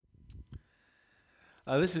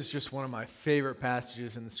This is just one of my favorite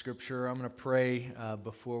passages in the Scripture. I'm going to pray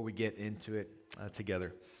before we get into it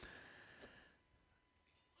together.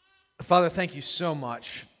 Father, thank you so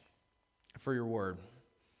much for your word.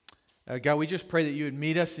 God, we just pray that you would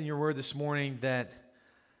meet us in your word this morning, that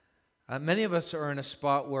many of us are in a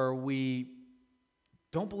spot where we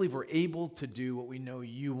don't believe we're able to do what we know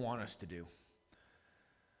you want us to do.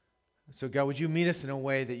 So God, would you meet us in a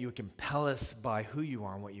way that you would compel us by who you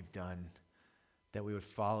are and what you've done, that we would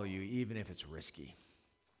follow you even if it's risky.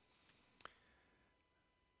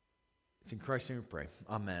 It's in Christ's name we pray.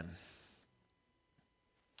 Amen.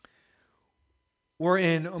 We're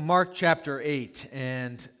in Mark chapter 8,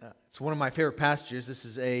 and it's one of my favorite passages. This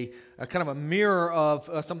is a kind of a mirror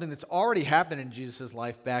of something that's already happened in Jesus'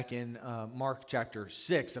 life back in Mark chapter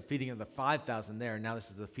 6, a feeding of the 5,000 there. Now this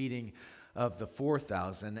is the feeding of the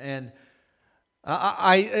 4,000. And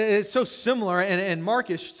it's so similar, and Mark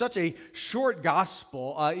is such a short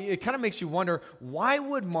gospel. It kind of makes you wonder, why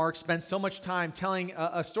would Mark spend so much time telling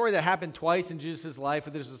a story that happened twice in Jesus' life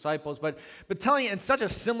with his disciples, but telling it in such a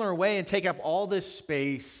similar way and take up all this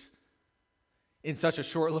space in such a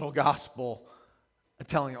short little gospel,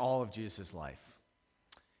 telling all of Jesus' life?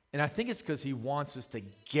 And I think it's because he wants us to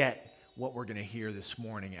get what we're going to hear this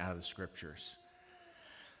morning out of the Scriptures.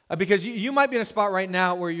 Because you might be in a spot right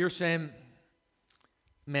now where you're saying,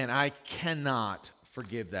 man, I cannot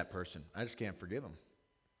forgive that person. I just can't forgive them.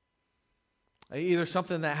 Either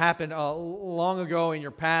something that happened long ago in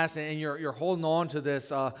your past, and you're holding on to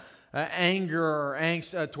this anger or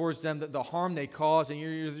angst towards them, the harm they caused, and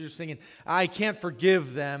you're just thinking, I can't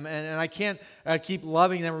forgive them, and I can't keep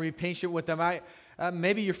loving them or be patient with them.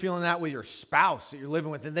 Maybe you're feeling that with your spouse that you're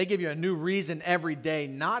living with, and they give you a new reason every day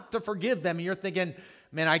not to forgive them, and you're thinking,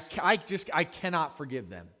 man, I cannot forgive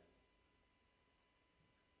them.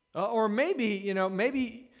 Or maybe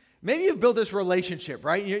you've built this relationship,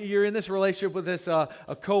 right? You're in this relationship with this a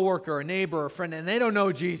coworker, a neighbor, a friend, and they don't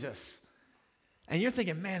know Jesus. And you're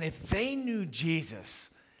thinking, man, if they knew Jesus,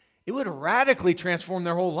 it would radically transform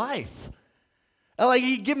their whole life. Like,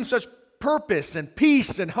 he'd give them such purpose and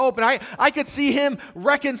peace and hope. And I could see him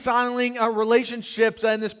reconciling relationships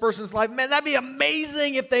in this person's life. Man, that'd be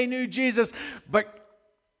amazing if they knew Jesus. But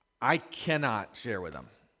I cannot share with them.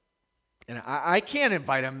 And I can't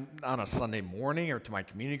invite them on a Sunday morning or to my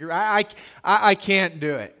community group. I can't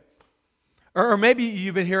do it. Or maybe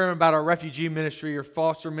you've been hearing about our refugee ministry or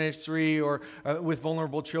foster ministry or with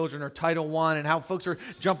vulnerable children or Title I, and how folks are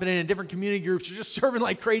jumping in different community groups. You're just serving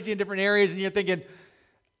like crazy in different areas, and you're thinking,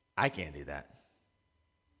 I can't do that.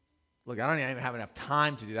 Look, I don't even have enough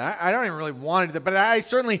time to do that. I don't even really want to do that,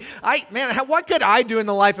 but what could I do in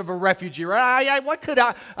the life of a refugee? Right?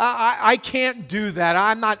 I can't do that.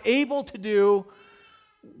 I'm not able to do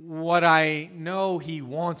what I know he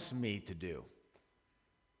wants me to do.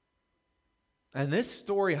 And this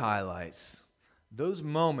story highlights those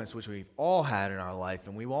moments which we've all had in our life,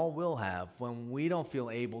 and we all will have, when we don't feel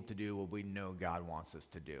able to do what we know God wants us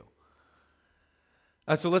to do.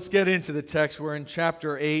 So let's get into the text. We're in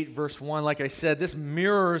chapter 8, verse 1. Like I said, this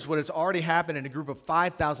mirrors what has already happened in a group of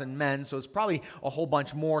 5,000 men, so it's probably a whole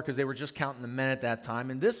bunch more because they were just counting the men at that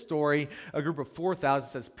time. In this story, a group of 4,000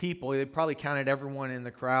 says people. They probably counted everyone in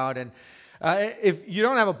the crowd. And if you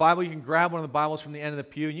don't have a Bible, you can grab one of the Bibles from the end of the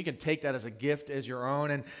pew, and you can take that as a gift as your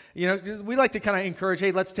own. And, we like to kind of encourage,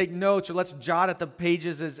 hey, let's take notes or let's jot at the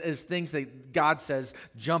pages as things that God says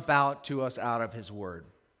jump out to us out of his word.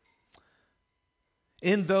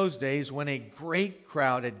 In those days, when a great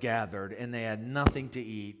crowd had gathered and they had nothing to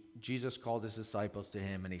eat, Jesus called his disciples to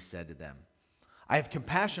him, and he said to them, I have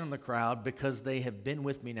compassion on the crowd because they have been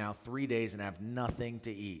with me now 3 days and have nothing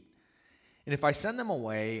to eat. And if I send them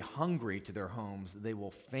away hungry to their homes, they will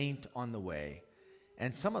faint on the way,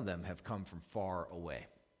 and some of them have come from far away.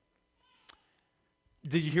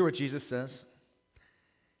 Did you hear what Jesus says?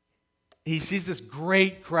 He sees this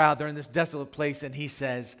great crowd. They're in this desolate place, and he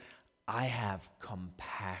says, I have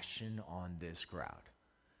compassion on this crowd.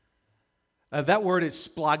 That word is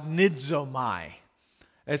splagnizomai.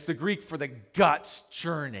 It's the Greek for the guts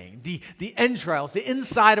churning, the entrails, the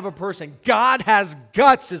inside of a person. God has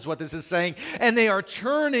guts is what this is saying, and they are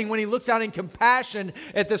churning when he looks out in compassion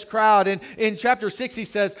at this crowd. And in chapter 6, he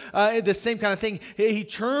says the same kind of thing. He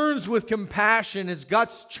churns with compassion. His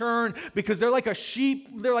guts churn because they're like a sheep.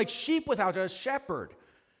 They're like sheep without a shepherd.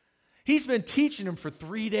 He's been teaching them for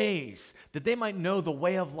 3 days that they might know the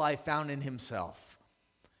way of life found in himself.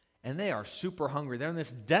 And they are super hungry. They're in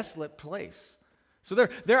this desolate place. So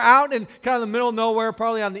they're out in kind of the middle of nowhere,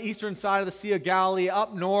 probably on the eastern side of the Sea of Galilee,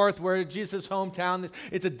 up north where Jesus' hometown.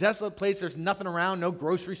 It's a desolate place. There's nothing around, no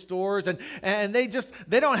grocery stores. And they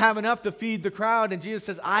don't have enough to feed the crowd. And Jesus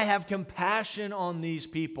says, I have compassion on these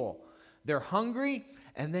people. They're hungry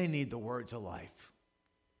and they need the words of life.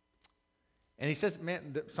 And he says,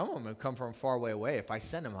 man, some of them have come from a far away. If I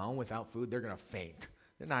send them home without food, they're going to faint.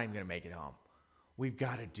 They're not even going to make it home. We've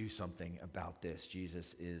got to do something about this,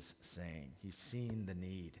 Jesus is saying. He's seen the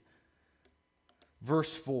need.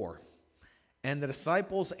 Verse 4, and the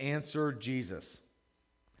disciples answered Jesus,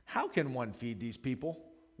 how can one feed these people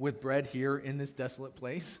with bread here in this desolate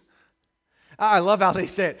place? I love how they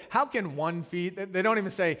say it. How can one feed? They don't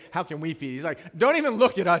even say, how can we feed? He's like, don't even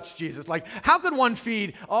look at us, Jesus. Like, how could one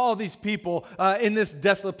feed all these people in this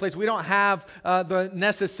desolate place? We don't have the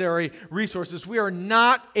necessary resources. We are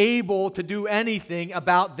not able to do anything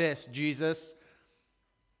about this, Jesus.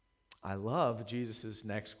 I love Jesus'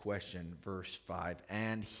 next question, verse 5.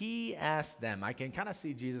 And he asked them, I can kind of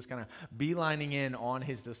see Jesus kind of beelining in on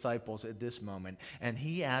his disciples at this moment. And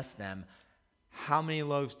he asked them, how many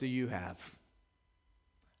loaves do you have?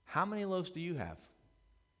 How many loaves do you have?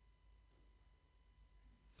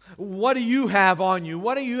 What do you have on you?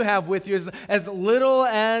 What do you have with you, as little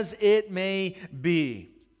as it may be?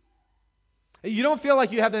 You don't feel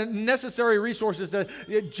like you have the necessary resources to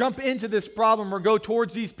jump into this problem or go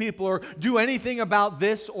towards these people or do anything about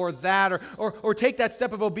this or that or take that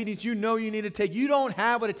step of obedience you know you need to take. You don't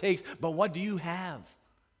have what it takes, but what do you have?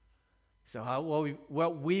 So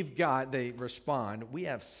what we've got, they respond, we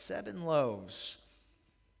have 7 loaves.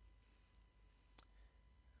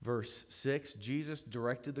 Verse 6, Jesus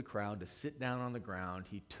directed the crowd to sit down on the ground.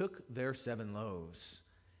 He took their 7 loaves,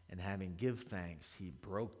 and having give thanks, he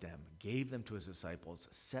broke them, gave them to his disciples,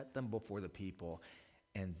 set them before the people,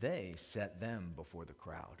 and they set them before the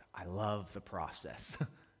crowd. I love the process.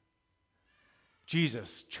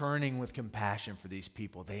 Jesus churning with compassion for these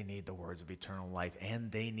people. They need the words of eternal life,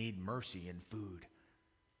 and they need mercy and food.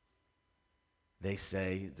 They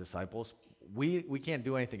say, disciples, we can't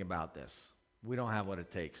do anything about this. We don't have what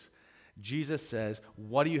it takes. Jesus says,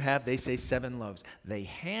 what do you have? They say 7 loaves. They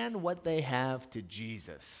hand what they have to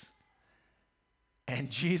Jesus.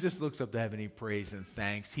 And Jesus looks up to heaven, he prays and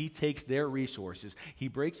thanks. He takes their resources. He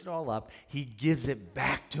breaks it all up. He gives it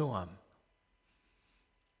back to them.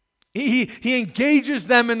 He engages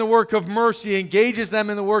them in the work of mercy, engages them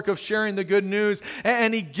in the work of sharing the good news,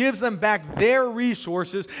 and he gives them back their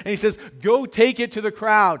resources, and he says, go take it to the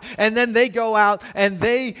crowd. And then they go out and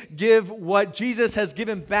they give what Jesus has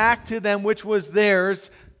given back to them, which was theirs.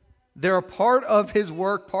 They're a part of his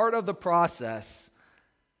work, part of the process.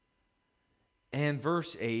 And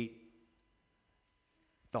verse 8,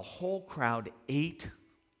 the whole crowd ate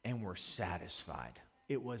and were satisfied.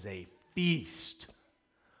 It was a feast.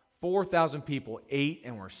 4,000 people ate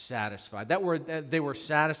and were satisfied. That word, they were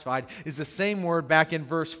satisfied, is the same word back in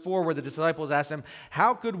verse 4 where the disciples asked him,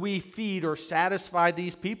 how could we feed or satisfy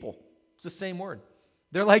these people? It's the same word.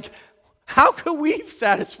 They're like, how could we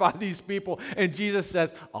satisfy these people? And Jesus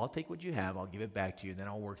says, I'll take what you have, I'll give it back to you, and then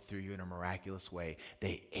I'll work through you in a miraculous way.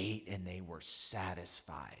 They ate and they were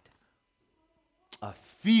satisfied. A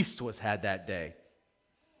feast was had that day.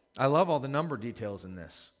 I love all the number details in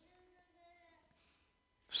this.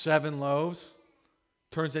 7 loaves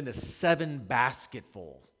turns into 7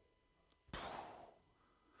 basketfuls.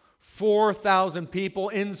 4,000 people,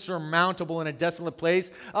 insurmountable in a desolate place.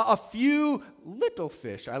 A few little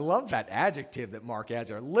fish. I love that adjective that Mark adds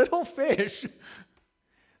there. Little fish.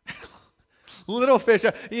 Little fish.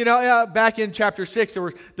 Back in chapter 6,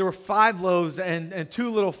 there were 5 loaves and 2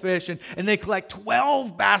 little fish, and they collect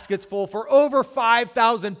 12 baskets full for over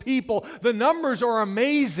 5,000 people. The numbers are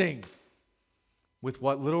amazing. With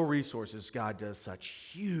what little resources, God does such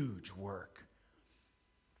huge work.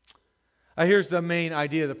 Here's the main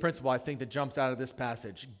idea, the principle I think that jumps out of this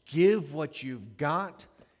passage. Give what you've got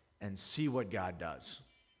and see what God does.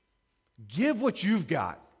 Give what you've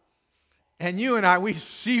got. And you and I, we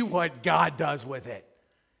see what God does with it.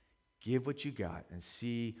 Give what you got and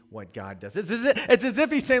see what God does. It's as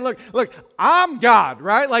if he's saying, look, I'm God,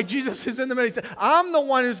 right? Like Jesus is in the middle. He said, I'm the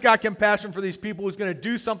one who's got compassion for these people, who's going to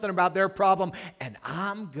do something about their problem, and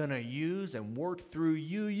I'm going to use and work through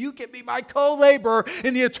you. You can be my co-laborer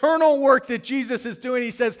in the eternal work that Jesus is doing. He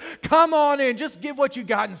says, come on in, just give what you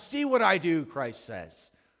got and see what I do, Christ says.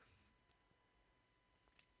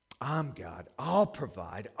 I'm God. I'll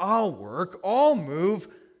provide. I'll work. I'll move.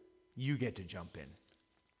 You get to jump in.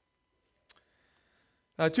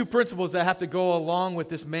 2 principles that have to go along with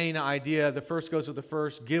this main idea. The first goes with the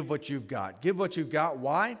first. Give what you've got. Give what you've got.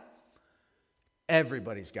 Why?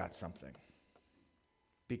 Everybody's got something.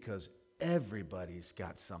 because everybody's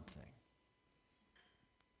got something.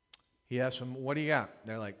 He asks them, what do you got?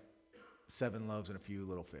 They're like, 7 loaves and a few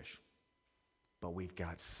little fish. But we've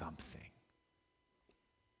got something.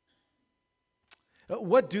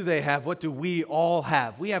 What do they have? What do we all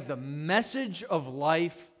have? We have the message of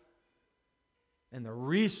life and the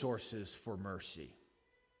resources for mercy.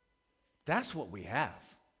 That's what we have.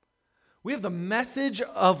 We have the message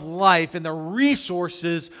of life and the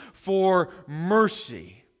resources for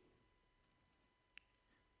mercy.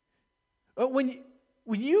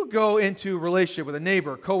 When you go into a relationship with a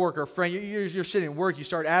neighbor, coworker, friend, you're sitting at work, you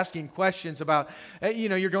start asking questions about,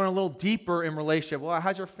 you're going a little deeper in relationship. Well,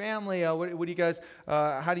 how's your family? What do you guys,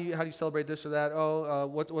 how do you celebrate this or that?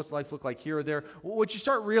 What's life look like here or there? What you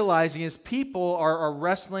start realizing is people are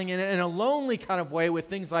wrestling in a lonely kind of way with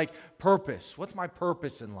things like purpose. What's my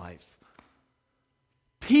purpose in life?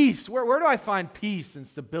 Peace. Where do I find peace and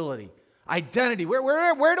stability? Identity.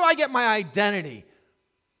 Where do I get my identity?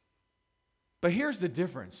 But here's the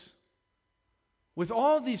difference. With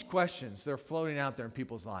all these questions that are floating out there in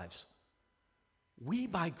people's lives, we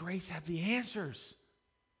by grace have the answers.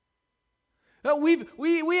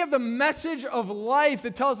 We have the message of life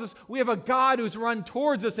that tells us we have a God who's run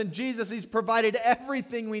towards us, and Jesus, He's provided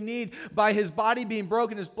everything we need by His body being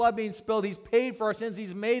broken, His blood being spilled. He's paid for our sins.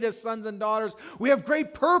 He's made us sons and daughters. We have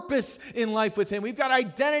great purpose in life with Him. We've got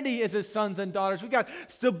identity as His sons and daughters. We've got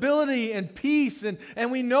stability and peace,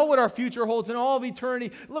 and we know what our future holds in all of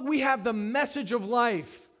eternity. Look, we have the message of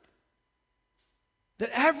life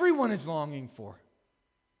that everyone is longing for.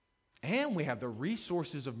 And we have the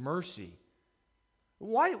resources of mercy.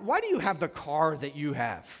 Why do you have the car that you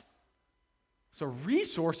have? It's a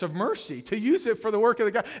resource of mercy to use it for the work of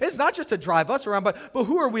the God. It's not just to drive us around, but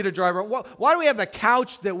who are we to drive around? Why do we have the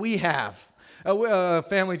couch that we have? A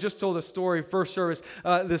family just told a story, first service.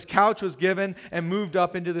 This couch was given and moved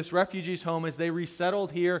up into this refugees' home as they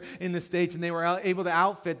resettled here in the States, and they were able to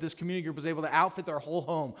outfit, this community group was able to outfit their whole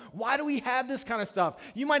home. Why do we have this kind of stuff?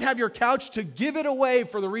 You might have your couch to give it away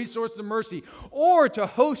for the resources of mercy, or to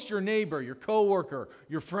host your neighbor, your coworker,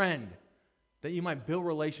 your friend, that you might build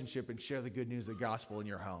relationship and share the good news of the gospel in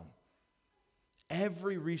your home.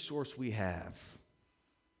 Every resource we have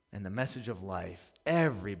and the message of life,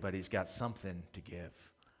 everybody's got something to give.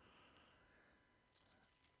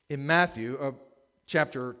 In Matthew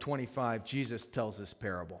chapter 25, Jesus tells this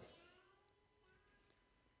parable.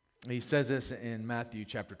 He says this in Matthew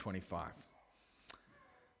chapter 25.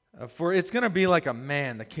 For it's going to be like a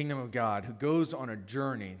man, the kingdom of God, who goes on a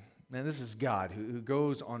journey. And this is God who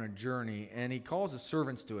goes on a journey, and He calls His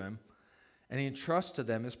servants to Him, and He entrusts to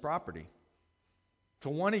them His property. To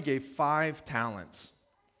one He gave 5 talents.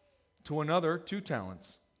 To another, 2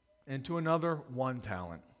 talents, and to another, 1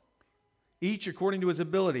 talent, each according to his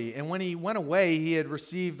ability. And when he went away, he had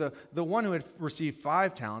received the one who had received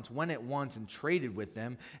 5 talents, went at once and traded with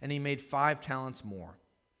them, and he made 5 talents more.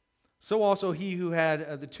 So also he who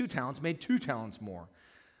had the 2 talents made 2 talents more.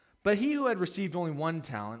 But he who had received only 1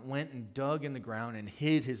 talent went and dug in the ground and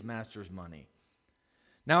hid his master's money.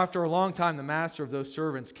 Now, after a long time, the master of those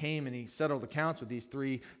servants came, and he settled accounts with these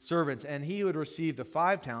 3 servants. And he who had received the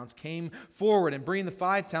 5 talents came forward and bringing the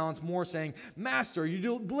 5 talents more, saying, Master,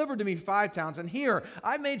 you delivered to me 5 talents, and here,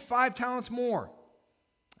 I made 5 talents more.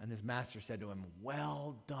 And his master said to him,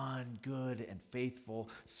 Well done, good and faithful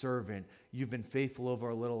servant. You've been faithful over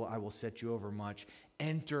a little, I will set you over much.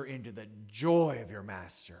 Enter into the joy of your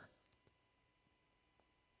master.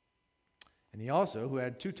 And he also, who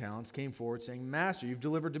had 2 talents, came forward, saying, Master, you've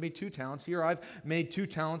delivered to me 2 talents. Here I've made 2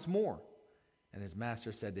 talents more. And his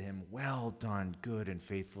master said to him, Well done, good and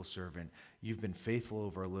faithful servant. You've been faithful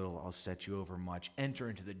over a little, I'll set you over much. Enter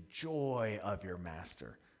into the joy of your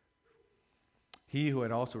master. He who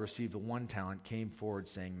had also received the 1 talent came forward,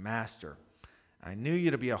 saying, Master, I knew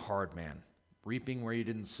you to be a hard man, reaping where you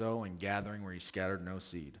didn't sow and gathering where you scattered no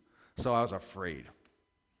seed. So I was afraid.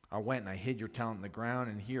 I went and I hid your talent in the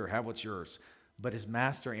ground, and here, have what's yours. But his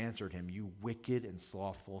master answered him, You wicked and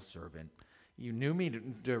slothful servant. You knew me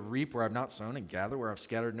to reap where I've not sown and gather where I've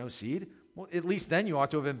scattered no seed? Well, at least then you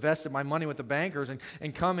ought to have invested my money with the bankers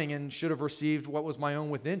and coming and should have received what was my own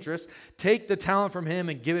with interest. Take the talent from him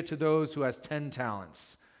and give it to those who has 10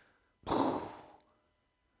 talents. You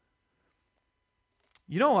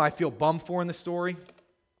know what I feel bummed for in the story?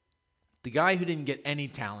 The guy who didn't get any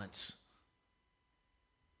talents.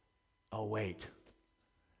 Oh, wait.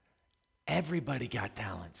 Everybody got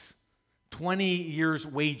talents. 20 years'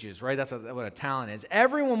 wages, right? That's what a talent is.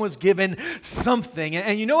 Everyone was given something.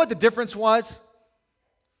 And you know what the difference was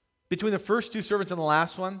between the first 2 servants and the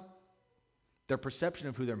last one? Their perception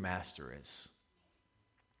of who their master is.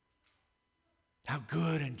 How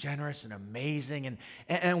good and generous and amazing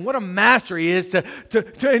and what a master he is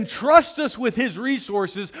to entrust us with his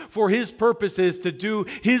resources for his purposes to do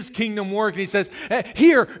his kingdom work. And he says,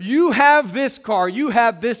 here, you have this car, you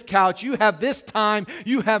have this couch, you have this time,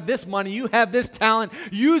 you have this money, you have this talent.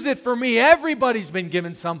 Use it for me. Everybody's been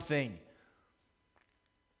given something.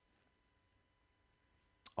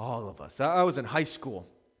 All of us. I was in high school.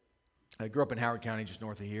 I grew up in Howard County, just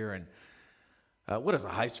north of here, and what does a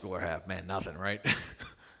high schooler have? Man, nothing, right?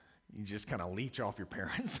 You just kind of leech off your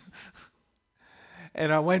parents.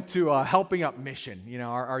 And I went to Helping Up Mission. You know,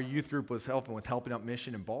 our youth group was helping with Helping Up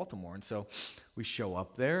Mission in Baltimore. And so we show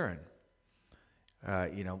up there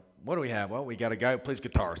and, what do we have? Well, we got a guy who plays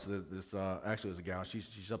guitar. So this actually was a gal.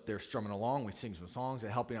 She's up there strumming along. We sing some songs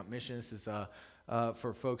at Helping Up Mission. This is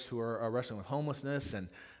for folks who are wrestling with homelessness, and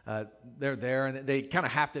they're there, and they kind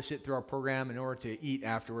of have to sit through our program in order to eat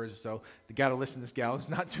afterwards. So they got to listen to this gal who's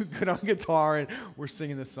not too good on guitar, and we're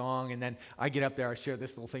singing this song, and then I get up there, I share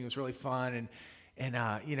this little thing. It was really fun, and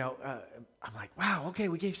I'm like, wow, okay,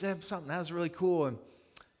 we gave them something. That was really cool. And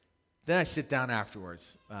then I sit down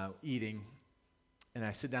afterwards, eating, and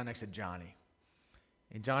I sit down next to Johnny.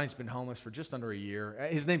 And Johnny's been homeless for just under a year.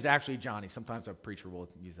 His name's actually Johnny. Sometimes a preacher will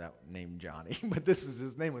use that name, Johnny. But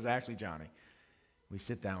his name was actually Johnny. We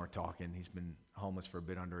sit down, we're talking. He's been homeless for a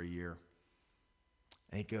bit under a year.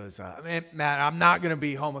 And he goes, man, Matt, I'm not going to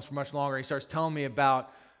be homeless for much longer. He starts telling me about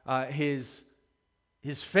his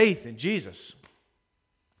faith in Jesus.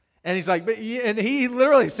 And he's like, and he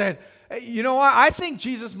literally said, you know what? I think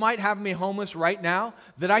Jesus might have me homeless right now,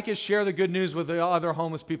 that I could share the good news with the other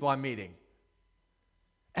homeless people I'm meeting.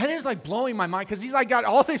 And it's like blowing my mind, because he's like got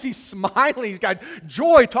all this, he's smiling, he's got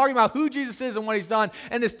joy talking about who Jesus is and what he's done,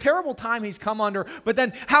 and this terrible time he's come under, but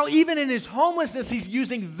then how even in his homelessness, he's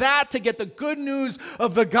using that to get the good news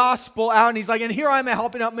of the gospel out. And he's like, and here I'm at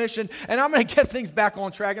Helping Up Mission, and I'm going to get things back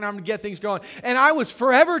on track, and I'm going to get things going. And I was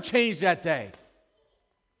forever changed that day.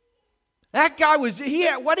 That guy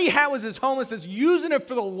what he had was his homelessness, using it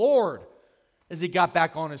for the Lord as he got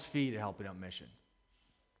back on his feet at Helping Up Mission.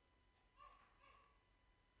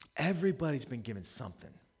 Everybody's been given something.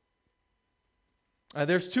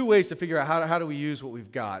 There's two ways to figure out how do we use what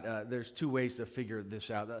we've got. There's two ways to figure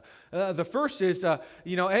this out. The first is,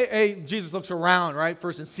 Jesus looks around, right,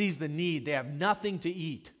 first and sees the need. They have nothing to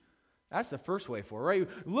eat. That's the first way for it, right?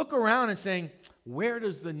 Look around and saying, where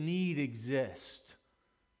does the need exist?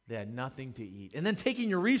 They had nothing to eat. And then taking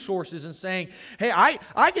your resources and saying, hey,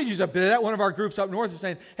 I could use a bit of that. One of our groups up north is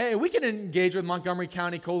saying, hey, we can engage with Montgomery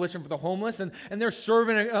County Coalition for the Homeless. And they're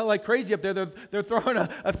serving like crazy up there. They're throwing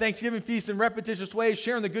a Thanksgiving feast in repetitious ways,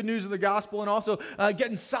 sharing the good news of the gospel, and also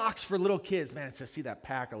getting socks for little kids. Man, to see that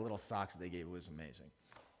pack of little socks that they gave was amazing.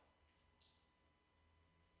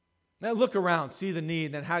 Now look around, see the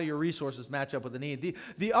need, then how do your resources match up with the need?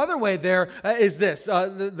 The other way there is this.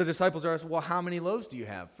 The disciples are asked, well, how many loaves do you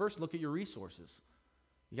have? First, look at your resources.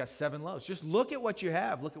 You got 7 loaves. Just look at what you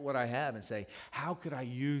have. Look at what I have and say, how could I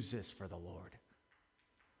use this for the Lord?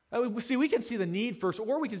 See, we can see the need first,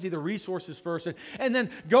 or we can see the resources first, and then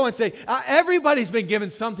go and say, everybody's been given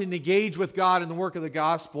something to engage with God in the work of the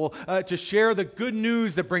gospel, to share the good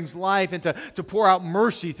news that brings life, and to pour out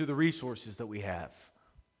mercy through the resources that we have.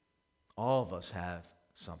 All of us have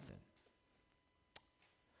something.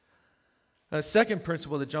 The second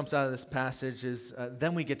principle that jumps out of this passage is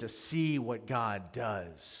then we get to see what God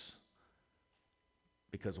does.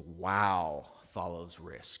 Because wow follows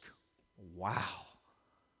risk. Wow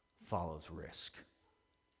follows risk.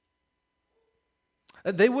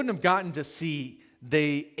 They wouldn't have gotten to see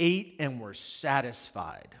they ate and were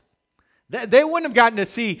satisfied. They wouldn't have gotten to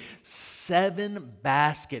see 7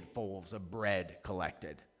 basketfuls of bread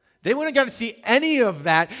collected. They wouldn't have got to see any of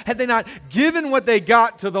that had they not given what they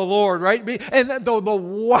got to the Lord, right? And the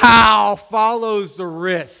wow follows the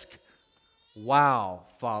risk. Wow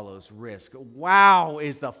follows risk. Wow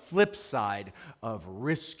is the flip side of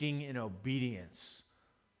risking in obedience.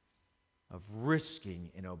 Of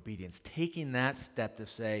risking in obedience. Taking that step to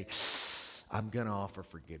say, I'm going to offer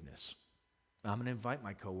forgiveness. I'm going to invite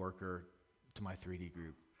my coworker to my 3D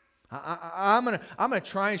group. I'm going to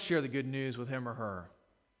try and share the good news with him or her.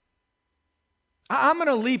 I'm going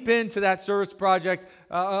to leap into that service project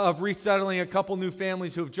of resettling a couple new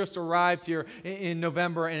families who have just arrived here in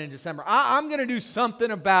November and in December. I'm going to do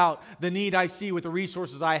something about the need I see with the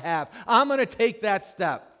resources I have. I'm going to take that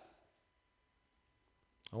step.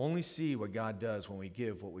 I only see what God does when we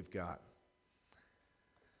give what we've got.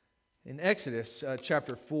 In Exodus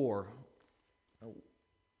chapter 4,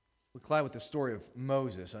 we collide with the story of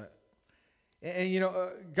Moses.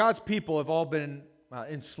 God's people have all been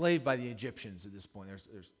enslaved by the Egyptians at this point.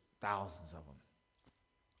 There's thousands of them.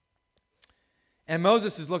 And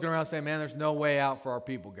Moses is looking around saying, man, there's no way out for our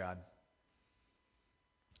people, God.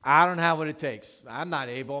 I don't have what it takes. I'm not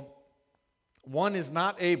able. One is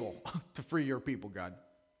not able to free your people, God.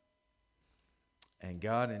 And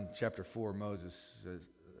God in chapter 4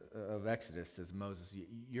 of Exodus says, Moses,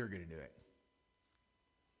 you're going to do it.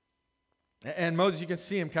 And Moses, you can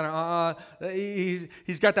see him kind of,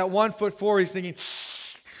 he's got that 1 foot forward. He's thinking,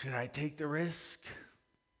 should I take the risk?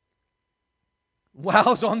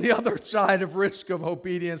 Wow's on the other side of risk of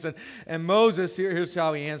obedience. And Moses, here's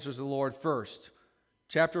how he answers the Lord first.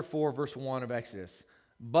 Chapter 4, verse 1 of Exodus.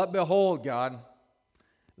 But behold, God,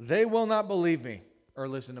 they will not believe me or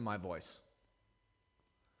listen to my voice.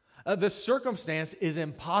 The circumstance is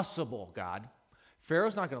impossible, God.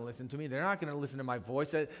 Pharaoh's not going to listen to me. They're not going to listen to my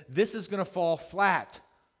voice. This is going to fall flat.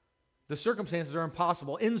 The circumstances are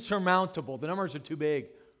impossible, insurmountable. The numbers are too big.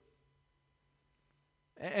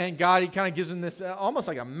 And God, he kind of gives them this almost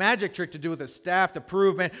like a magic trick to do with his staff to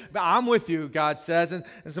prove, man, I'm with you, God says. And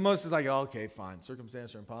so Moses is like, oh, okay, fine.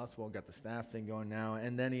 Circumstances are impossible. Got the staff thing going now.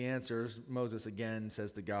 And then he answers, Moses again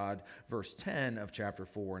says to God, verse 10 of chapter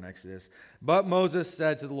 4 in Exodus. But Moses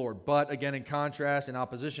said to the Lord, but again in contrast, in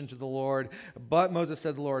opposition to the Lord, but Moses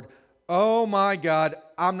said to the Lord, oh my God,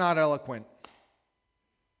 I'm not eloquent.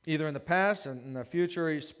 Either in the past or in the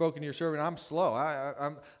future, he's spoken to your servant. I'm slow.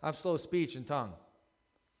 I'm slow of speech and tongue.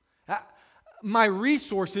 My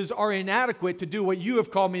resources are inadequate to do what you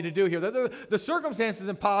have called me to do here. The circumstance is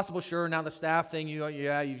impossible, sure. Now the staff thing, you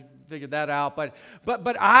figured that out.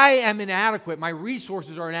 But I am inadequate. My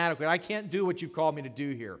resources are inadequate. I can't do what you've called me to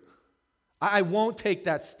do here. I won't take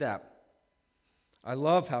that step. I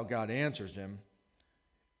love how God answers him.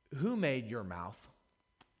 Who made your mouth?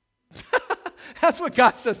 That's what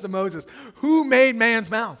God says to Moses. Who made man's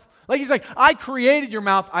mouth? Like he's like, I created your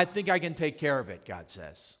mouth. I think I can take care of it, God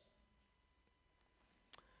says.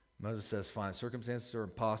 Moses says, fine, circumstances are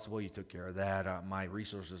impossible. You took care of that. My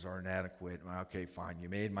resources are inadequate. Okay, fine. You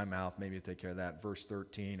made my mouth. Maybe you take care of that. Verse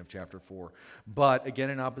 13 of chapter 4. But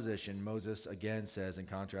again in opposition, Moses again says, in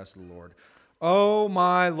contrast to the Lord, oh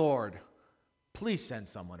my Lord, please send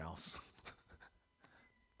someone else.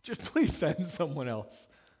 Just please send someone else.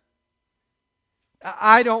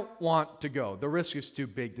 I don't want to go. The risk is too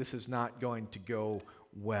big. This is not going to go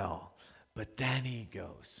well. But then he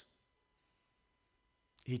goes.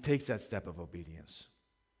 He takes that step of obedience.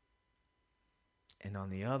 And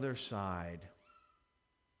on the other side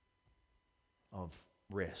of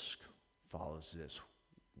risk follows this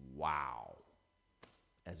wow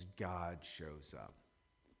as God shows up.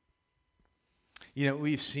 You know,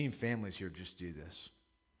 we've seen families here just do this.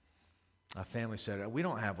 A family said, we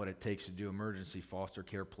don't have what it takes to do emergency foster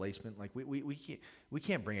care placement. Like we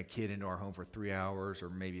can't bring a kid into our home for 3 hours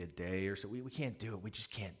or maybe a day or so. We can't do it. We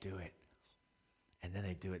just can't do it. And then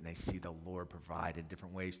they do it and they see the Lord provide in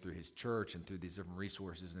different ways through his church and through these different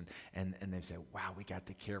resources. And they say, wow, we got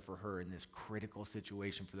to care for her in this critical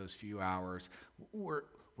situation for those few hours. We're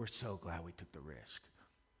so glad we took the risk.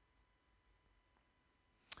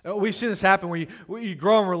 We've seen this happen where you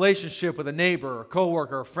grow in relationship with a neighbor or a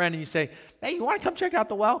coworker or a friend, and you say, hey, you want to come check out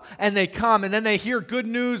the well? And they come, and then they hear good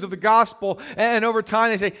news of the gospel, and over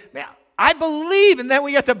time they say, man, I believe, and then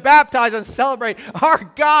we get to baptize and celebrate. Our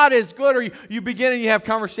God is good. Or you begin and you have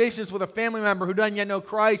conversations with a family member who doesn't yet know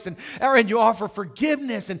Christ, and you offer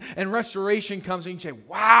forgiveness, and restoration comes, and you say,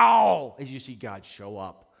 wow, as you see God show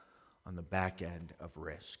up on the back end of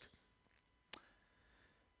risk.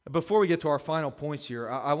 Before we get to our final points here,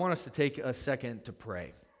 I want us to take a second to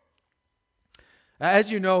pray.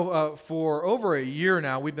 As you know, for over a year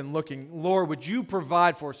now, we've been looking, Lord, would you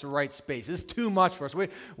provide for us the right space? It's too much for us.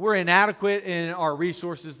 We're inadequate in our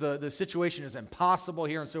resources. The situation is impossible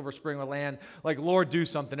here in Silver Spring Land. Like, Lord, do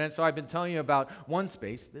something. And so I've been telling you about one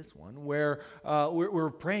space, this one, where we're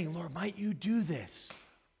praying, Lord, might you do this?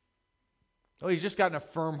 Oh, he's just gotten a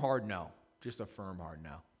firm, hard no. Just a firm, hard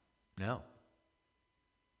no. No.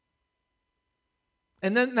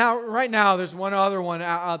 And then right now, there's one other one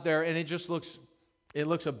out there, and it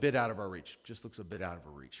looks a bit out of our reach. Just looks a bit out of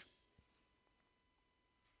our reach.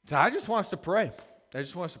 So I just want us to pray. I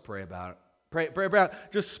just want us to pray about it. Pray about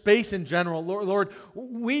just space in general. Lord,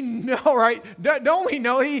 we know, right? Don't we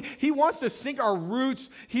know He wants to sink our roots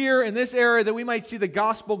here in this area that we might see the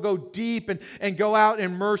gospel go deep and go out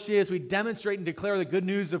in mercy as we demonstrate and declare the good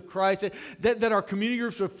news of Christ. That our community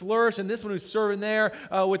groups would flourish, and this one who's serving there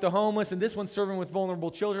with the homeless, and this one serving with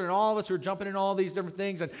vulnerable children, and all of us who are jumping in all these different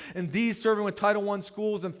things, and these serving with Title I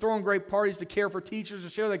schools and throwing great parties to care for teachers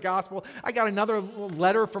and share the gospel. I got another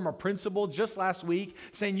letter from a principal just last week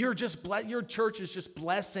saying, your church is just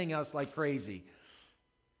blessing us like crazy.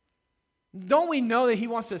 Don't we know that He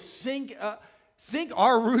wants to sink think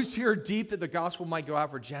our roots here are deep that the gospel might go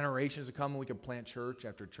out for generations to come and we can plant church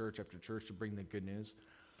after church after church to bring the good news?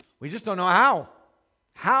 We just don't know how.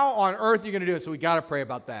 How on earth are you going to do it? So we got to pray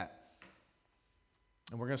about that.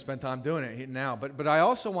 And we're going to spend time doing it now. But I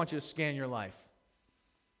also want you to scan your life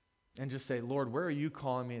and just say, Lord, where are you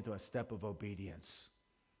calling me into a step of obedience?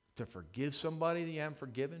 To forgive somebody that you haven't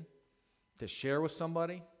forgiven? To share with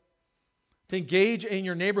somebody? To engage in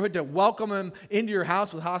your neighborhood, to welcome them into your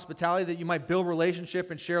house with hospitality, that you might build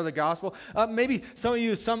relationship and share the gospel. Maybe some of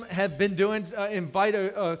you, some have been doing, invite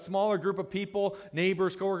a smaller group of people,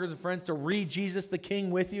 neighbors, coworkers, and friends to read Jesus the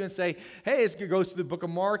King with you and say, hey, let's go through the book of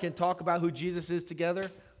Mark and talk about who Jesus is together.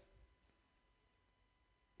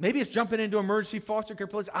 Maybe it's jumping into emergency foster care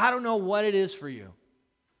place. I don't know what it is for you.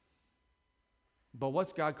 But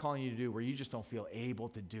what's God calling you to do where you just don't feel able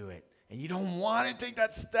to do it and you don't want to take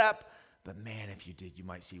that step? But man, if you did, you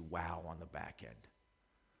might see wow on the back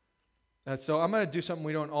end. So I'm going to do something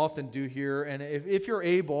we don't often do here. And if you're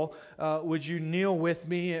able, would you kneel with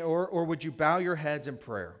me or would you bow your heads in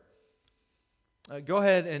prayer? Go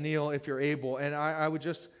ahead and kneel if you're able. And I would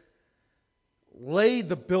just lay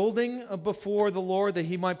the building before the Lord that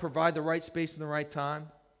He might provide the right space and the right time.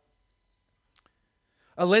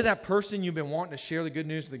 Lay that person you've been wanting to share the good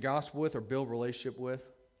news of the gospel with or build relationship with.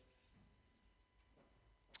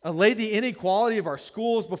 Lay the inequality of our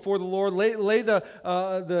schools before the Lord. Lay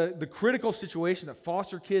the critical situation that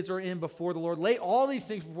foster kids are in before the Lord. Lay all these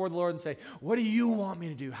things before the Lord and say, what do you want me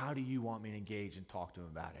to do? How do you want me to engage and talk to Him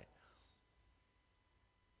about it?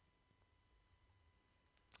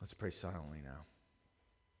 Let's pray silently now.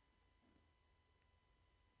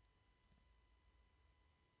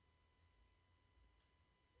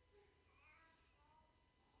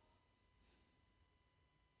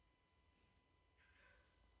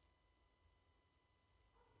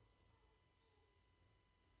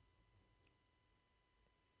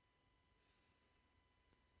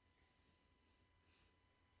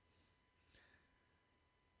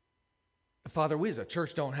 Father, we as a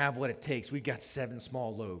church don't have what it takes. We've got 7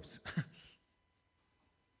 small loaves.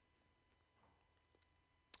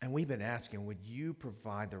 And we've been asking, would you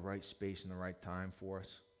provide the right space and the right time for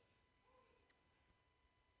us?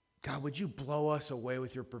 God, would you blow us away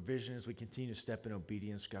with your provision as we continue to step in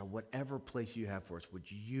obedience? God, whatever place you have for us,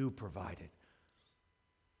 would you provide it?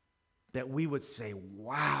 That we would say,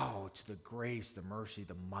 wow, to the grace, the mercy,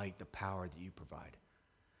 the might, the power that you provide.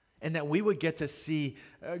 And that we would get to see,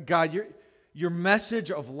 God, your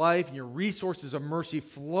message of life and your resources of mercy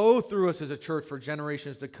flow through us as a church for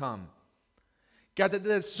generations to come. God, that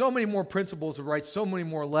there's so many more principals to write, so many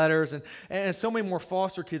more letters, and so many more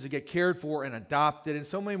foster kids would get cared for and adopted, and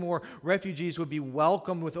so many more refugees would be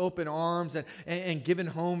welcomed with open arms and given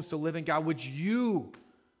homes to live in. God, would you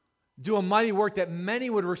do a mighty work that many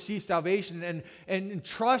would receive salvation and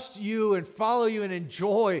trust you and follow you and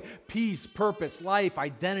enjoy peace, purpose, life,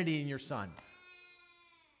 identity in your Son.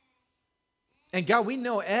 And God, we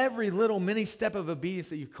know every little mini step of obedience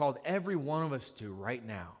that you've called every one of us to right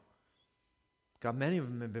now. God, many of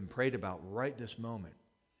them have been prayed about right this moment.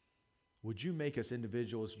 Would you make us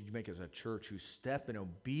individuals, would you make us a church who step in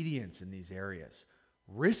obedience in these areas,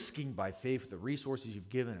 risking by faith the resources you've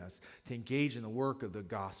given us to engage in the work of the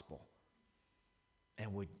gospel?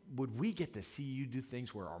 And would we get to see you do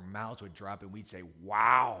things where our mouths would drop and we'd say,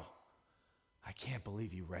 wow, I can't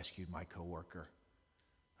believe you rescued my coworker.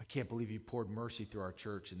 I can't believe you poured mercy through our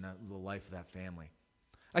church and the life of that family.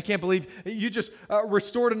 I can't believe you just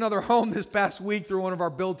restored another home this past week through one of our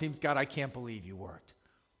build teams. God, I can't believe you worked.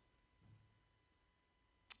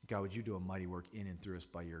 God, would you do a mighty work in and through us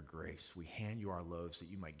by your grace? We hand you our loaves that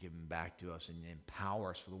you might give them back to us and empower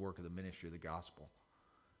us for the work of the ministry of the gospel.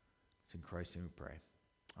 It's in Christ's name we pray.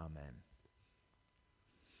 Amen.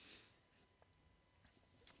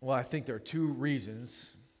 Well, I think there are 2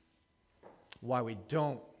 reasons why we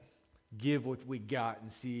don't give what we got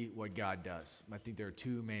and see what God does. I think there are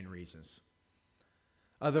 2 main reasons.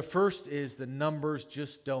 The first is the numbers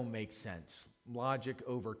just don't make sense. Logic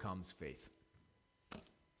overcomes faith.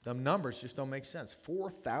 The numbers just don't make sense.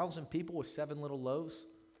 4,000 people with 7 little loaves.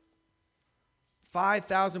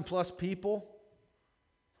 5,000 plus people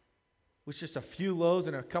with just a few loaves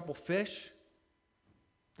and a couple fish.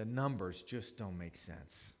 The numbers just don't make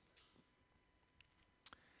sense.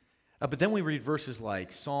 But then we read verses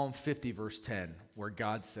like Psalm 50, verse 10, where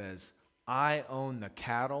God says, I own the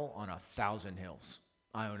cattle on 1,000 hills.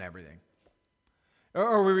 I own everything.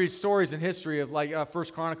 Or we read stories in history of like 1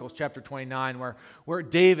 Chronicles chapter 29, where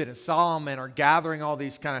David and Solomon are gathering all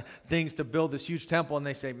these kind of things to build this huge temple, and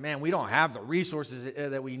they say, man, we don't have the resources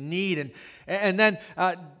that we need. And then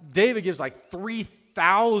David gives like 3,000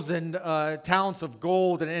 8,000 talents of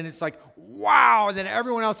gold, and it's like, wow, and then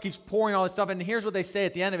everyone else keeps pouring all this stuff, and here's what they say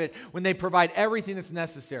at the end of it, when they provide everything that's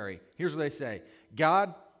necessary. Here's what they say: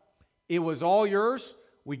 God, it was all yours.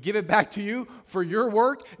 We give it back to you for your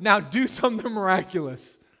work. Now do something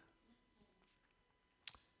miraculous.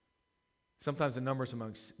 Sometimes the numbers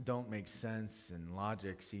don't make sense, and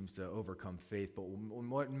logic seems to overcome faith, but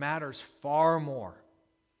what matters far more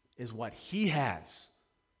is what he has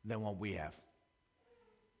than what we have.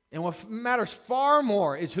 And what matters far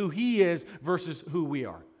more is who he is versus who we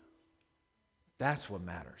are. That's what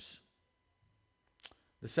matters.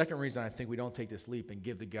 The second reason I think we don't take this leap and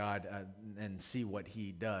give to God and see what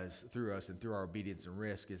he does through us and through our obedience and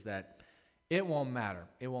risk is that it won't matter.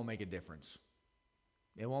 It won't make a difference.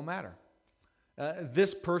 It won't matter.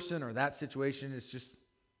 This person or that situation is just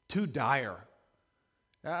too dire.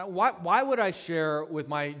 Why would I share with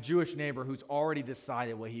my Jewish neighbor who's already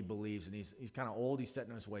decided what he believes, and he's kind of old, he's set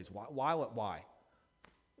in his ways? Why?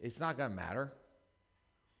 It's not going to matter.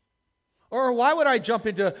 Or why would I jump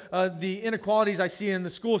into the inequalities I see in the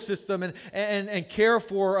school system and care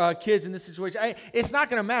for kids in this situation? It's not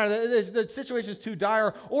going to matter. The situation is too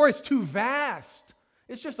dire or it's too vast.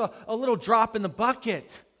 It's just a little drop in the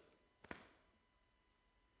bucket.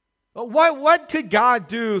 What could God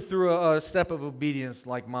do through a step of obedience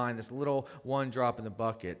like mine, this little one drop in the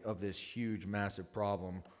bucket of this huge, massive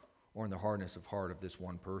problem, or in the hardness of heart of this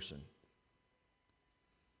one person?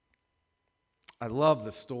 I love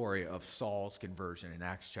the story of Saul's conversion in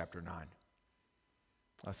Acts chapter 9.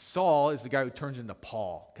 Saul is the guy who turns into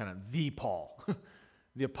Paul, kind of the Paul,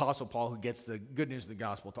 the Apostle Paul who gets the good news of the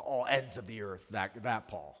gospel to all ends of the earth, that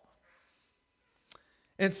Paul.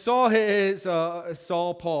 And Saul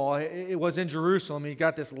Paul, it was in Jerusalem. He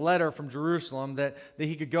got this letter from Jerusalem that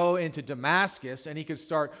he could go into Damascus and he could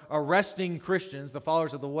start arresting Christians, the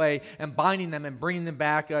followers of the way, and binding them and bringing them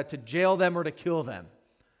back to jail them or to kill them.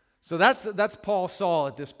 So that's Paul Saul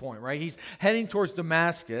at this point, right? He's heading towards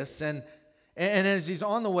Damascus, and as he's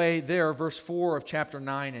on the way there, verse 4 of chapter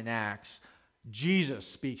 9 in Acts, Jesus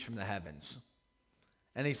speaks from the heavens.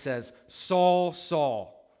 And he says, "Saul,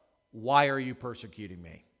 Saul, why are you persecuting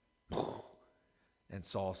me?" And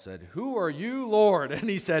Saul said, "Who are you, Lord?" And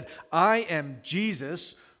he said, "I am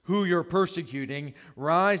Jesus, who you're persecuting.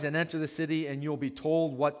 Rise and enter the city, and you'll be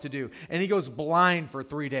told what to do." And he goes blind for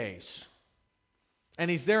 3 days. And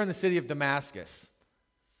he's there in the city of Damascus.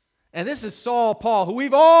 And this is Saul Paul, who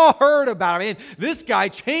we've all heard about. I mean, this guy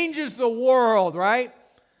changes the world, right?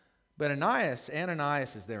 But Ananias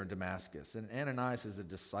is there in Damascus. And Ananias is a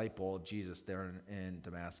disciple of Jesus there in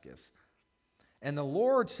Damascus. And the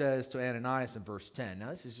Lord says to Ananias in verse 10, now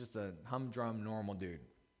this is just a humdrum, normal dude.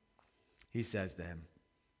 He says to him,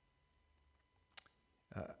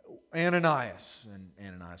 Ananias. And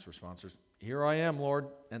Ananias responds, "Here I am, Lord."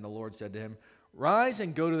 And the Lord said to him, "Rise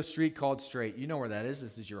and go to the street called Straight." You know where that is.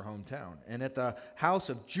 This is your hometown. "And at the house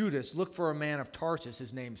of Judas, look for a man of Tarsus.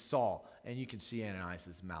 His name's Saul." And you can see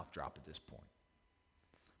Ananias' mouth drop at this point.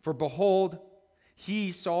 "For behold,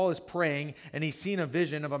 Saul is praying, and he's seen a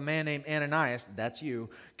vision of a man named Ananias," that's you,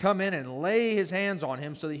 "come in and lay his hands on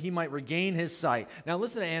him so that he might regain his sight." Now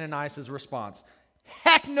listen to Ananias' response.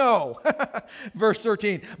 "Heck no!" Verse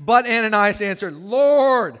 13, "But Ananias answered,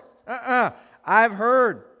 'Lord, I've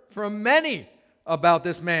heard from many about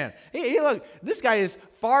this man.'" Look, this guy is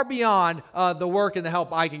far beyond the work and the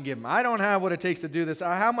help I can give him. I don't have what it takes to do this.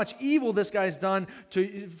 How much evil this guy's done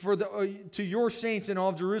to your saints in all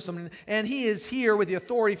of Jerusalem. And he is here with the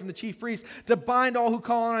authority from the chief priest to bind all who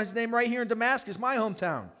call on his name right here in Damascus, my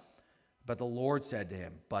hometown. But the Lord said to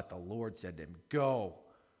him, "Go,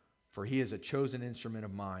 for he is a chosen instrument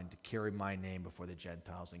of mine to carry my name before the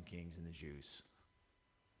Gentiles and kings and the Jews."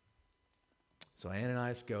 So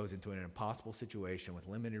Ananias goes into an impossible situation with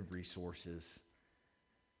limited resources,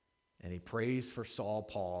 and he prays for Saul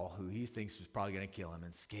Paul, who he thinks is probably going to kill him,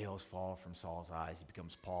 and scales fall from Saul's eyes. He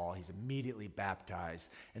becomes Paul. He's immediately baptized.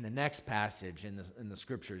 And the next passage in the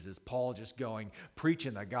scriptures is Paul just going,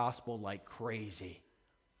 preaching the gospel like crazy.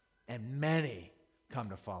 And many come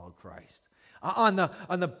to follow Christ. On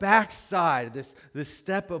the backside, this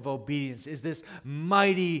step of obedience is this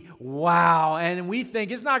mighty wow. And we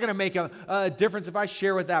think it's not going to make a difference if I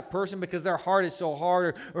share with that person because their heart is so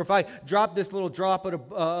hard, or if I drop this little drop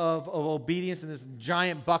of obedience in this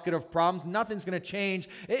giant bucket of problems. Nothing's going to change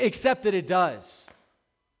except that it does.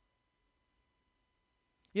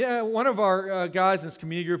 Yeah, one of our guys in this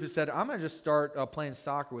community group has said, "I'm going to just start playing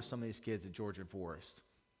soccer with some of these kids at Georgia Forest."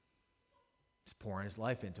 He's pouring his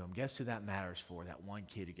life into them. Guess who that matters for? That one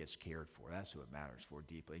kid who gets cared for. That's who it matters for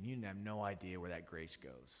deeply. And you have no idea where that grace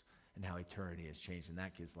goes and how eternity has changed in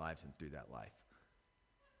that kid's lives and through that life.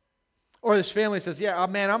 Or this family says, yeah,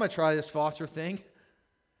 man, I'm going to try this foster thing.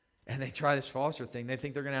 And they try this foster thing. They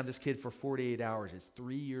think they're going to have this kid for 48 hours. It's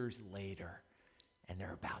 3 years later, and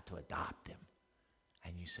they're about to adopt him.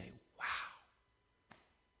 And you say, wow,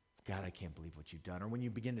 God, I can't believe what you've done. Or when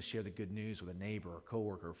you begin to share the good news with a neighbor or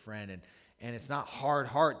coworker or friend, and it's not hard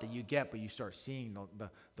heart that you get, but you start seeing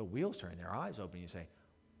the wheels turn, their eyes open, and you say,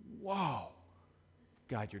 whoa,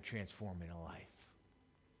 God, you're transforming a life.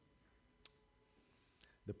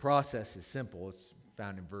 The process is simple. It's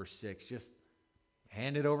found in verse 6. Just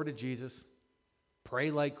hand it over to Jesus,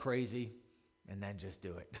 pray like crazy, and then just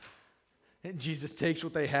do it. And Jesus takes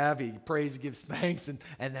what they have, he prays, gives thanks, and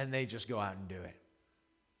then they just go out and do it.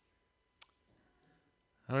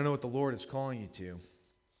 I don't know what the Lord is calling you to,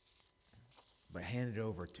 but hand it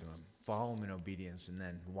over to him. Follow him in obedience, and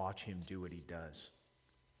then watch him do what he does.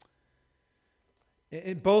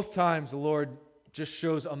 In both times, the Lord just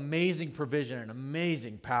shows amazing provision and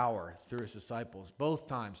amazing power through his disciples. Both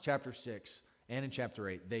times, chapter 6 and in chapter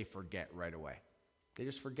 8, they forget right away. They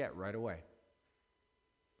just forget right away.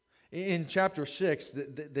 In chapter 6,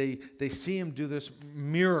 they see him do this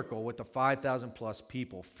miracle with the 5,000 plus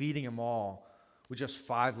people, feeding them all with just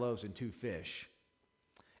 5 loaves and 2 fish.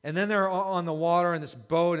 And then they're on the water in this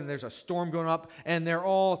boat, and there's a storm going up, and they're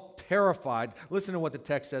all terrified. Listen to what the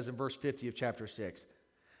text says in verse 50 of chapter 6.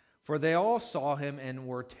 For they all saw him and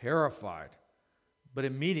were terrified. But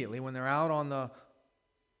immediately, when they're out on the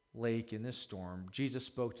lake in this storm, Jesus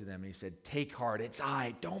spoke to them, and he said, take heart, it's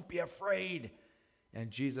I, don't be afraid. And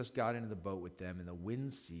Jesus got into the boat with them, and the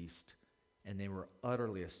wind ceased, and they were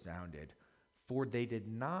utterly astounded, for they did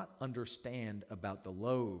not understand about the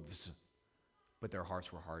loaves, but their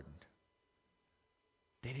hearts were hardened.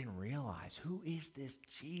 They didn't realize, who is this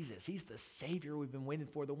Jesus? He's the Savior we've been waiting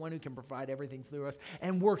for, the one who can provide everything through us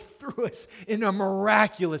and work through us in a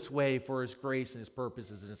miraculous way for his grace and his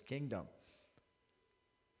purposes and his kingdom.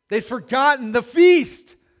 They'd forgotten the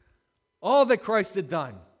feast, all that Christ had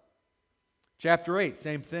done. Chapter 8,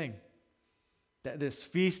 same thing. This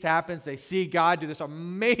feast happens. They see God do this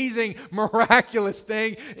amazing, miraculous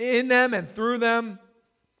thing in them and through them.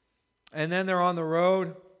 And then they're on the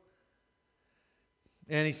road.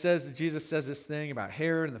 And Jesus says this thing about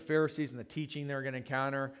Herod and the Pharisees and the teaching they're going to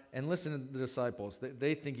encounter. And listen to the disciples.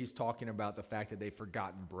 They think he's talking about the fact that they've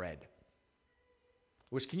forgotten bread.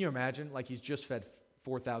 Which, can you imagine? Like he's just fed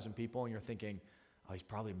 4,000 people and you're thinking, oh, he's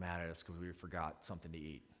probably mad at us because we forgot something to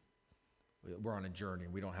eat. We're on a journey.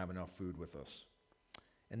 We don't have enough food with us.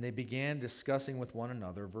 And they began discussing with one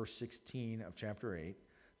another, verse 16 of chapter 8,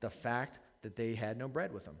 the fact that they had no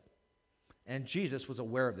bread with them. And Jesus was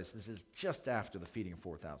aware of this. This is just after the feeding of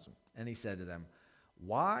 4,000. And he said to them,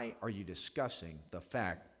 why are you discussing the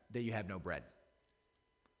fact that you have no bread?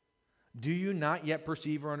 Do you not yet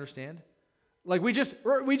perceive or understand? Like we just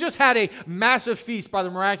had a massive feast by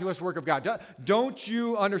the miraculous work of God. Don't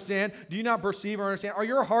you understand? Do you not perceive or understand? Are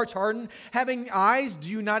your hearts hardened? Having eyes, do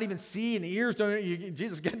you not even see? And ears,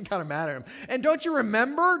 Jesus is getting kind of mad at him. And don't you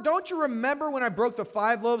remember? Don't you remember when I broke the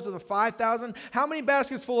 5 loaves of the 5,000? How many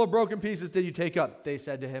baskets full of broken pieces did you take up? They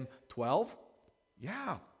said to him, 12.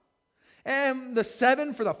 Yeah. And the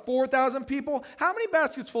 7 for the 4,000 people? How many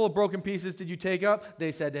baskets full of broken pieces did you take up?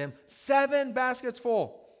 They said to him, 7 baskets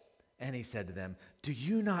full. And he said to them, do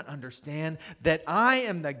you not understand that I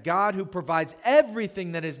am the God who provides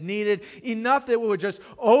everything that is needed, enough that it would just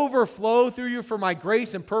overflow through you for my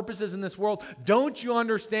grace and purposes in this world? Don't you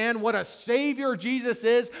understand what a Savior Jesus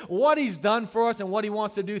is, what he's done for us, and what he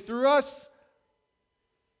wants to do through us?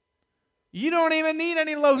 You don't even need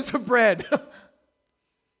any loaves of bread.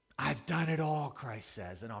 I've done it all, Christ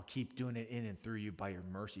says, and I'll keep doing it in and through you by your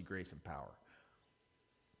mercy, grace, and power.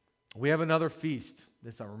 We have another feast.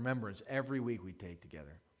 This is a remembrance every week we take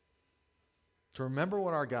together. To remember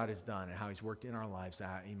what our God has done and how he's worked in our lives,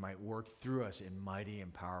 that he might work through us in mighty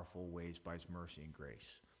and powerful ways by his mercy and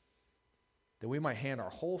grace. That we might hand our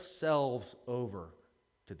whole selves over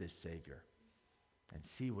to this Savior and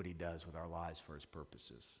see what he does with our lives for his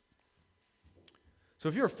purposes. So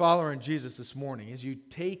if you're a follower in Jesus this morning, as you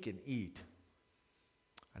take and eat,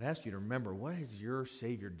 I'd ask you to remember, what has your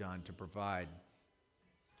Savior done to provide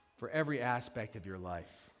for every aspect of your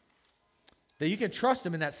life? That you can trust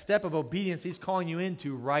him in that step of obedience he's calling you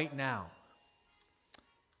into right now.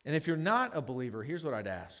 And if you're not a believer, here's what I'd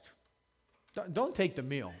ask. Don't take the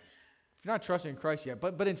meal. If you're not trusting in Christ yet,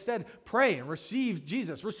 but instead pray and receive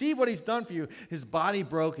Jesus. Receive what he's done for you. His body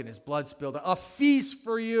broken, his blood spilled. A feast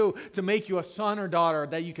for you to make you a son or daughter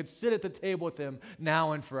that you could sit at the table with him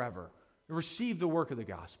now and forever. Receive the work of the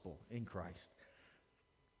gospel in Christ.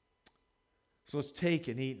 So let's take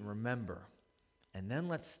and eat and remember And then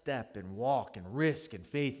let's step and walk and risk and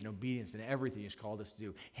faith and obedience and everything He's called us to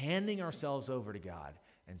do, handing ourselves over to God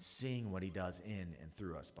and seeing what He does in and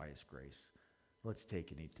through us by His grace. Let's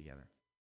take and eat together.